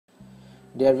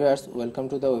Dear viewers, welcome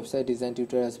to the website design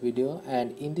tutorials video,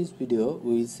 and in this video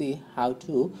we will see how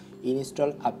to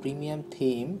install a premium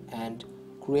theme and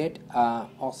create an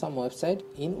awesome website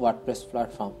in WordPress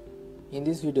platform. In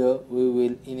this video we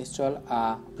will install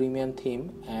a premium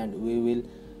theme and we will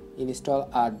install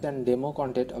a demo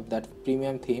content of that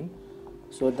premium theme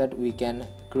so that we can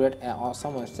create an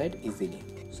awesome website easily.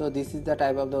 So this is the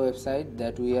type of the website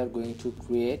that we are going to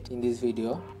create in this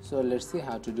video. So let's see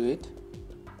how to do it.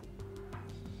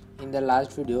 In the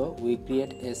last video we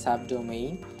create a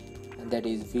subdomain, that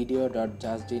is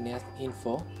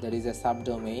video.justgeniusinfo. That is a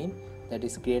subdomain that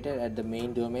is created at the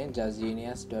main domain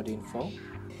justgenius.info,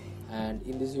 and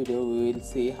in this video we will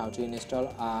see how to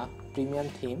install a premium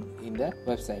theme in the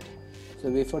website. So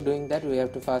before doing that we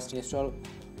have to first install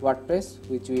WordPress,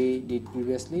 which we did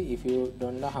previously. If you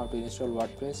don't know how to install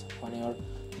WordPress on your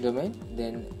domain,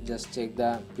 then just check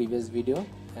the previous video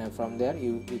and from there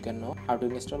you can know how to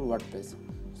install WordPress.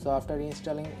 So after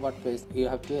installing WordPress, you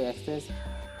have to access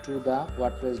to the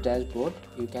WordPress dashboard.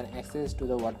 You can access to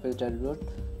the WordPress dashboard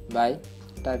by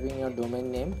typing your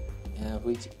domain name,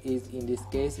 which is in this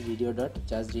case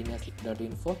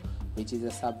video.justgenius.info, which is a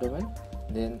subdomain,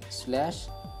 then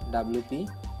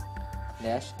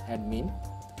 /wp-admin.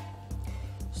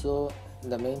 So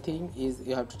the main thing is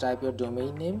you have to type your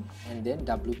domain name and then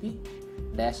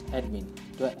wp-admin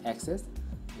to access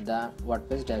the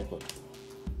WordPress dashboard.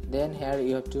 Then here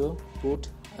you have to put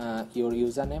your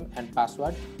username and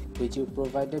password which you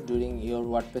provided during your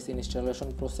WordPress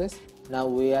installation process. Now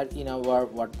we are in our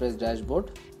WordPress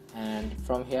dashboard, and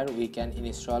from here we can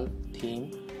install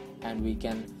theme and we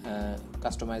can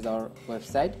customize our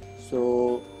website.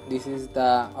 So this is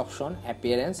the option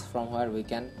appearance, from where we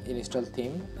can install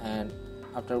theme, and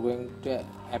after going to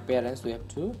appearance we have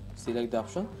to select the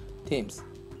option themes.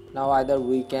 Now either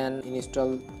we can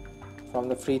install from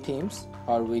the free themes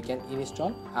or we can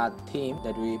install a theme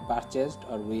that we purchased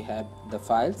or we have the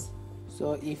files.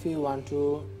 So if you want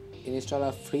to install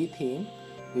a free theme,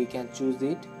 we can choose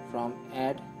it from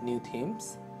add new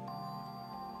themes,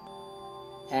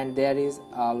 and there is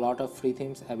a lot of free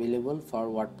themes available for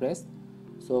WordPress.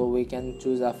 So we can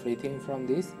choose a free theme from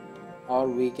this, or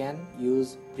we can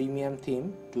use premium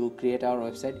theme to create our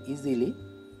website easily,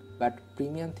 but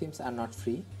premium themes are not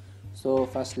free. So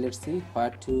first let's see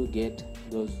where to get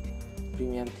those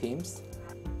premium themes.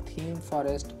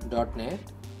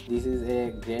 Themeforest.net. This is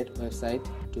a great website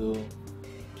to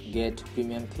get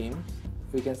premium themes.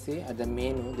 We can see at the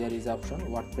menu there is option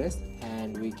WordPress,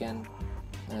 and we can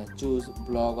choose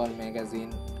blog or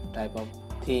magazine type of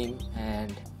theme,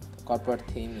 and corporate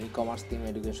theme, e-commerce theme,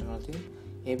 educational theme.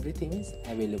 Everything is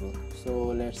available. So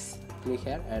let's click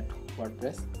here at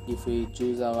WordPress. If we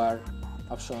choose our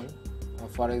option,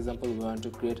 for example we want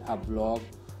to create a blog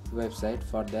website,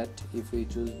 for that if we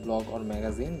choose blog or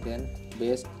magazine, then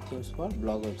best themes for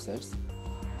blog websites.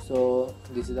 So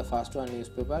this is the first one,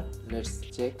 newspaper. Let's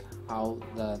check how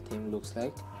the theme looks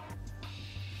like.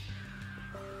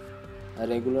 A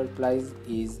regular price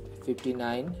is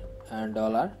 $59,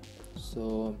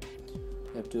 so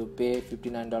you have to pay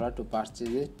 $59 to purchase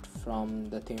it from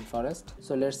the Themeforest.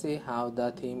 So let's see how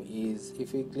the theme is.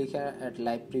 If we click here at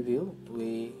live preview,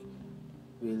 we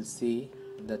will see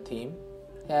the theme.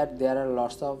 Here there are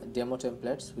lots of demo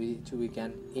templates which we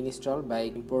can install by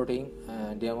importing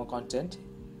demo content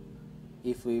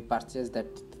if we purchase that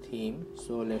theme.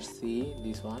 So let's see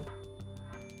this one,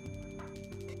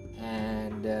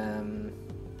 and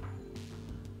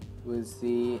we'll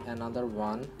see another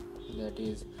one. That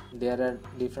is, there are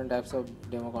different types of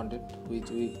demo content which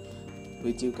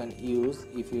you can use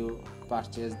if you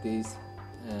purchase this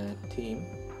theme.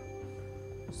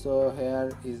 So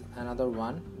here is another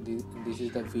one. This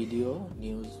is the video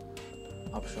news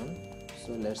option.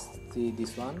 So let's see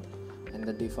this one and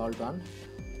the default one.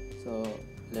 So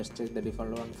let's check the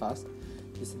default one first.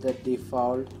 This is the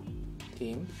default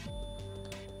theme.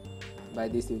 By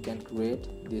this you can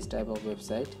create this type of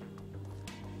website.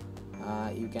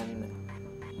 You can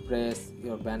press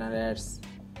your banner ads,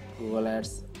 Google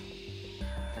ads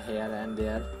here and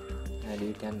there, and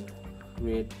you can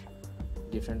create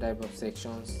different type of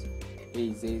sections,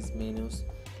 pages, menus,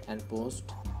 and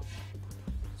post.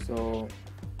 So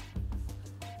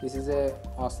this is a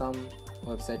awesome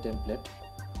website template.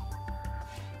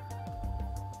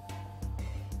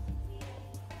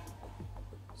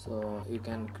 So you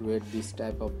can create this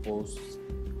type of posts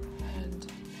and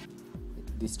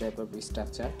this type of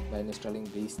structure by installing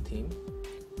this theme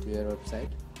to your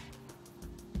website.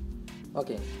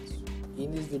 Okay,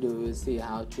 in this video we will see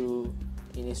how to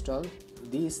install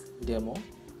this demo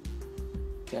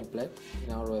template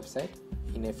in our website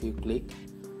in a few clicks.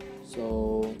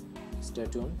 So stay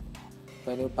tuned.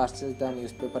 When you purchase the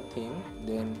newspaper theme,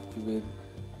 then you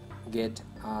will get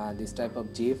this type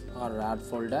of zip or RAR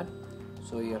folder,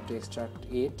 so you have to extract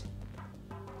it.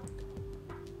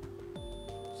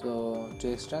 So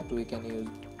to extract, we can use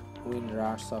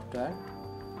WinRAR software,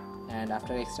 and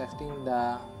after extracting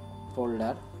the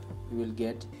folder you will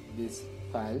get these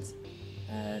files,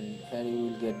 and here you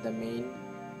will get the main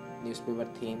newspaper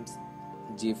themes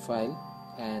zip file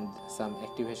and some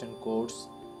activation codes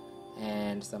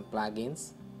and some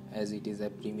plugins, as it is a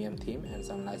premium theme, and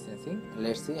some licensing.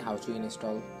 Let's see how to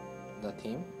install the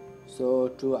theme. So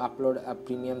to upload a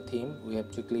premium theme, we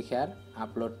have to click here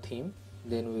upload theme,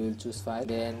 then we will choose file,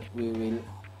 then we will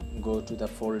go to the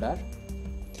folder,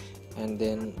 and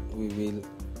then we will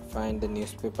find the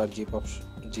newspaper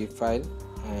zip file,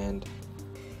 and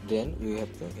then we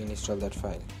have to install that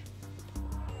file,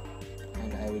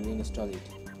 and I will install it.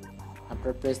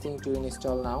 After pressing to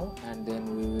install now, and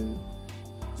then we will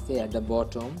see at the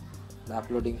bottom the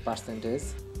uploading percentage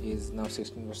is now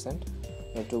 16%.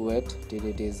 You have to wait till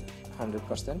it is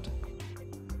 100%.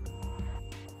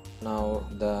 Now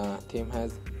the theme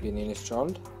has been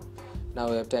installed. Now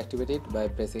we have to activate it by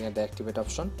pressing at the activate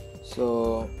option.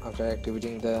 So after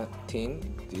activating the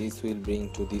theme, this will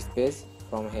bring to this page.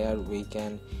 From here we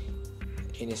can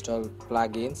install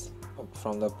plugins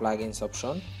from the plugins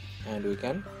option, and we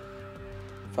can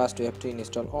first we have to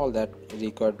install all that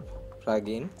required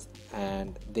plugins,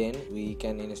 and then we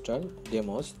can install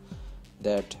demos,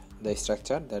 that the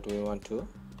structure that we want to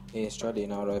install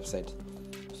in our website.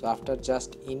 So after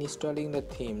just installing the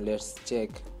theme, let's check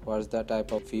what's the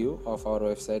type of view of our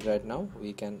website right now.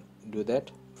 We can do that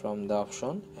from the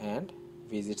option and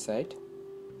visit site,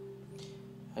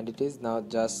 and it is now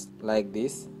just like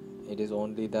this. It is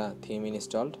only the theme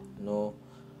installed, no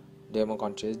demo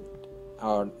content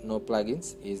or no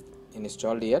plugins is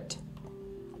installed yet.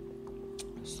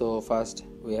 So first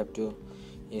we have to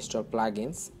install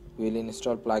plugins. We will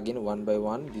install plugin one by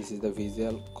one. This is the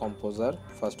visual composer.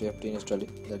 First we have to install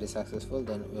it. That is successful.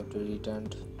 Then we have to return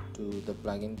to the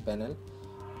plugin panel.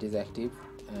 It is active.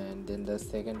 And then the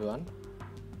second one,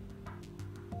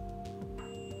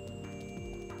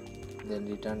 then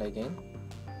return again,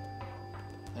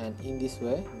 and in this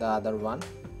way the other one.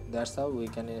 That's how we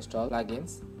can install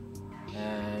plugins,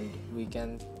 and we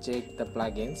can check the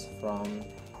plugins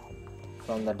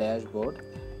from the dashboard.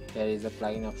 There is a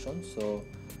plugin option, so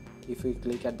if we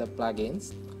click at the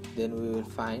plugins, then we will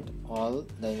find all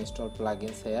the installed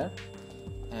plugins here,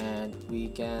 and we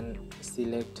can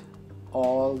select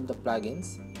all the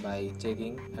plugins by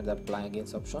checking at the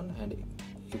plugins option, and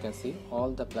you can see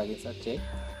all the plugins are checked.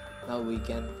 Now we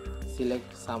can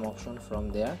select some option from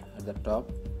there at the top,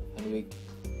 and we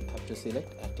have to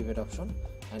select activate option,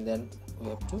 and then we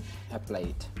have to apply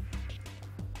it.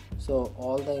 So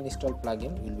all the installed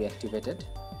plugin will be activated.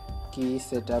 Key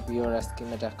set up your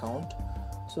Schemate account,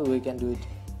 so we can do it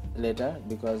later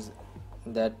because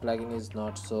that plugin is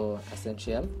not so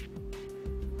essential.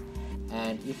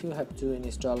 And if you have to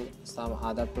install some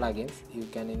other plugins, you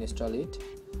can install it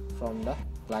from the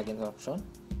plugins option.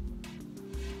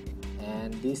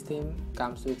 And this theme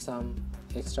comes with some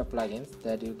extra plugins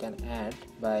that you can add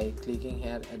by clicking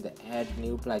here at the add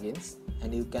new plugins,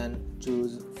 and you can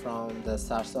choose from the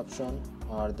search option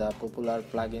or the popular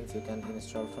plugins you can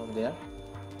install from there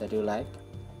that you like,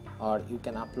 or you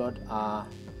can upload a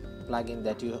plugin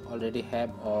that you already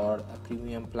have or a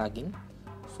premium plugin.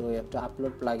 So you have to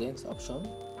upload plugins option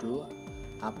to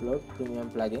upload premium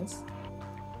plugins,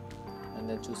 and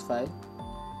then choose file,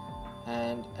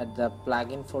 and at the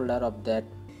plugin folder of that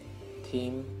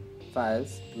theme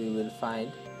files we will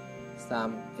find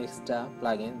some extra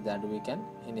plugins that we can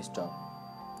install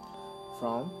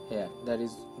from here. That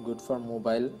is good for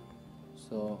mobile,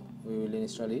 so we will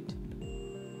install it.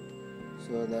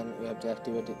 So then we have to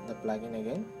activate the plugin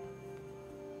again.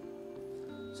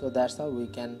 So that's how we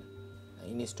can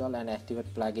install and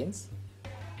activate plugins.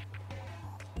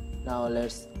 Now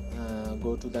let's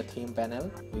go to the theme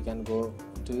panel. We can go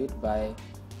to it by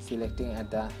selecting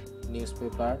at the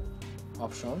newspaper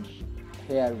option.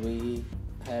 Here we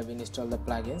have installed the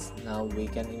plugins. Now we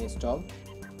can install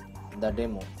the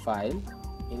demo file,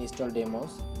 install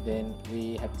demos. Then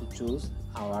we have to choose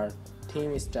our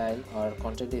theme style or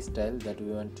content style that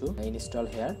we want to install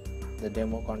here, the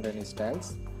demo content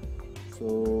styles.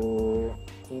 So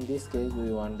in this case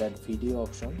we want that video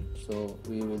option, so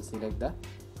we will select the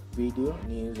video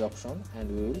news option,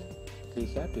 and we will click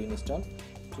here to install.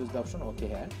 Choose the option OK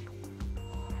here.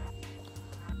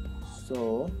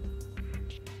 So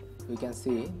we can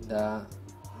see the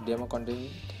demo content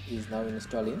is now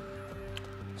installing.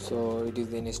 So it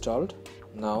is installed.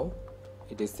 Now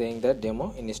it is saying that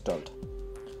demo installed.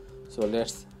 So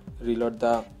let's reload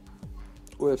the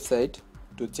website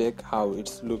to check how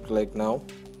it's look like now.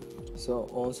 So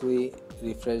once we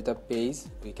refresh the page,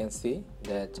 we can see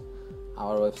that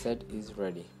our website is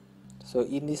ready. So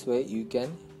in this way you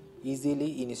can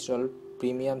easily install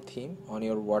premium theme on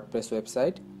your WordPress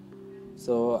website.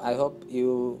 So I hope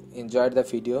you enjoyed the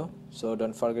video. So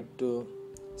don't forget to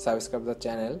subscribe the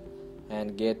channel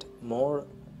and get more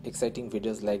exciting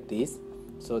videos like this,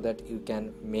 so that you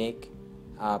can make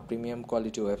a premium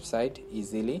quality website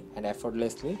easily and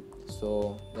effortlessly.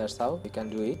 So that's how you can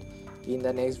do it. In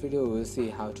the next video we will see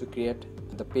how to create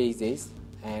the pages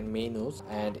and menus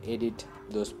and edit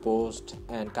those posts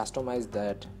and customize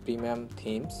that premium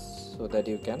themes, so that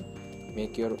you can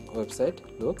make your website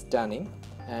look stunning.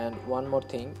 And one more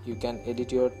thing, you can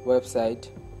edit your website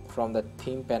from the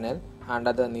theme panel.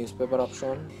 Under the newspaper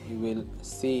option you will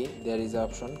see there is an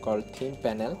option called theme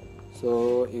panel.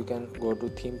 So you can go to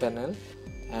theme panel,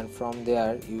 and from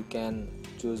there you can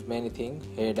choose many things: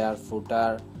 header,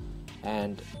 footer,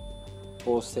 and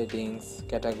post settings,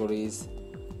 categories,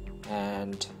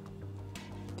 and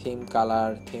theme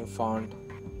color, theme font,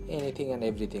 anything and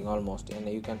everything almost. And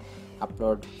you can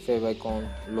upload favicon,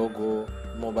 logo,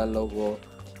 mobile logo,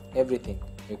 everything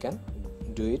you can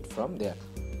do it from there.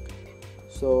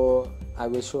 So I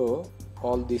will show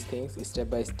all these things step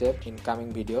by step in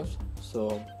coming videos.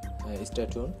 So stay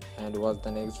tuned and watch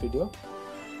the next video.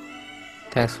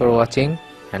 Thanks for watching,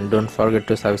 and don't forget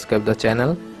to subscribe the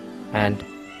channel and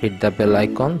hit the bell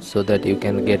icon so that you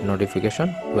can get notification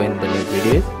when the new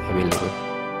video is available.